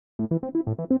Do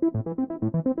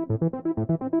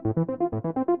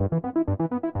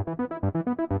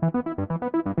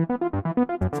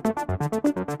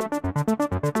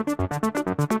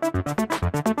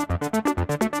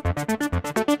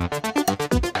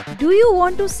you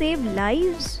want to save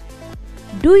lives?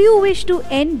 Do you wish to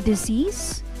end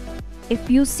disease? If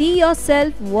you see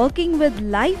yourself working with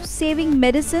life-saving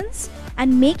medicines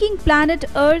and making planet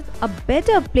Earth a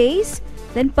better place,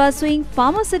 then pursuing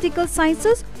pharmaceutical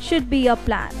sciences should be your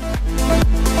plan.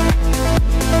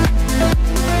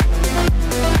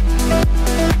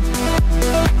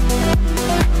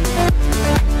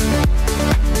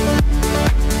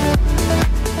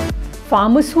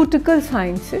 Pharmaceutical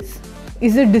sciences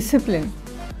is a discipline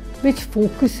which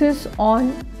focuses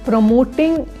on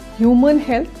promoting human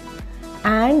health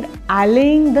and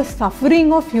allaying the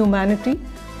suffering of humanity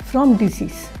from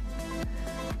disease.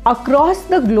 Across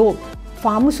the globe,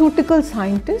 pharmaceutical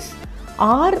scientists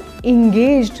are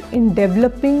engaged in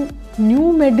developing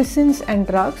new medicines and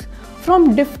drugs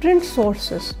from different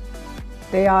sources.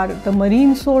 They are the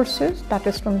marine sources, that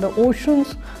is from the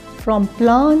oceans, from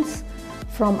plants,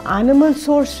 from animal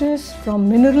sources, from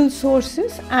mineral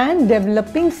sources, and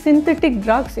developing synthetic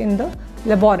drugs in the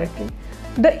laboratory.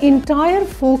 The entire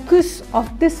focus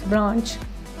of this branch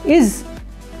is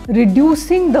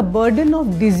reducing the burden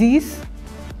of disease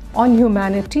on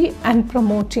humanity and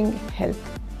promoting health.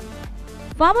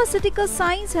 Pharmaceutical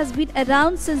science has been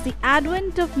around since the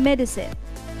advent of medicine.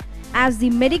 As the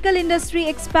medical industry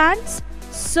expands,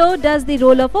 so does the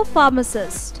role of a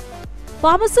pharmacist.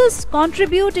 Pharmacists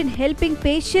contribute in helping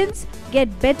patients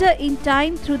get better in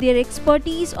time through their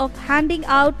expertise of handing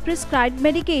out prescribed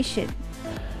medication.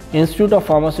 Institute of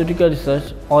Pharmaceutical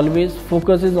Research always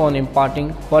focuses on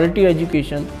imparting quality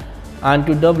education and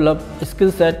to develop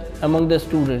skill set among the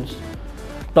students.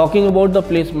 Talking about the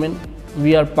placement,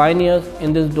 we are pioneers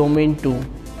in this domain too.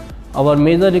 Our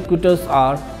major recruiters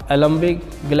are Alembic,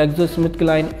 Glaxo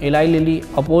Smithkline, Eli Lilly,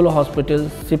 Apollo Hospital,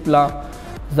 Cipla,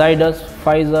 Zydus,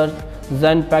 Pfizer,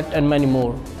 Zenpact and many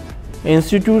more.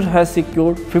 Institute has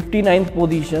secured 59th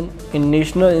position in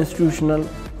National Institutional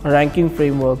Ranking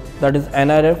Framework, that is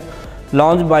NIRF,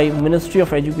 launched by Ministry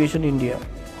of Education India.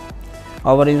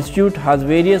 Our institute has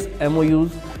various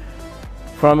MOUs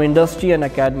from industry and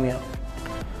academia.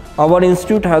 Our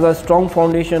institute has a strong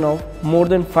foundation of more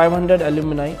than 500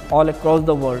 alumni all across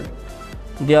the world.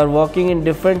 They are working in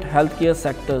different healthcare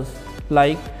sectors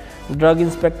like drug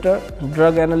inspector,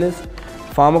 drug analyst,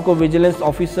 pharmacovigilance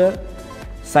officer,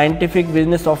 scientific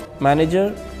business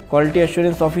manager, quality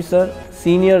assurance officer,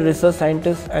 senior research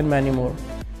scientist and many more.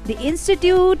 The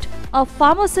Institute of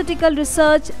Pharmaceutical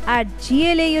Research at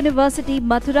GLA University,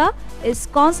 Mathura is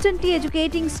constantly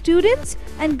educating students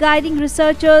and guiding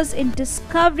researchers in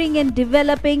discovering and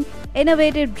developing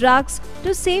innovative drugs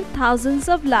to save thousands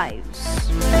of lives.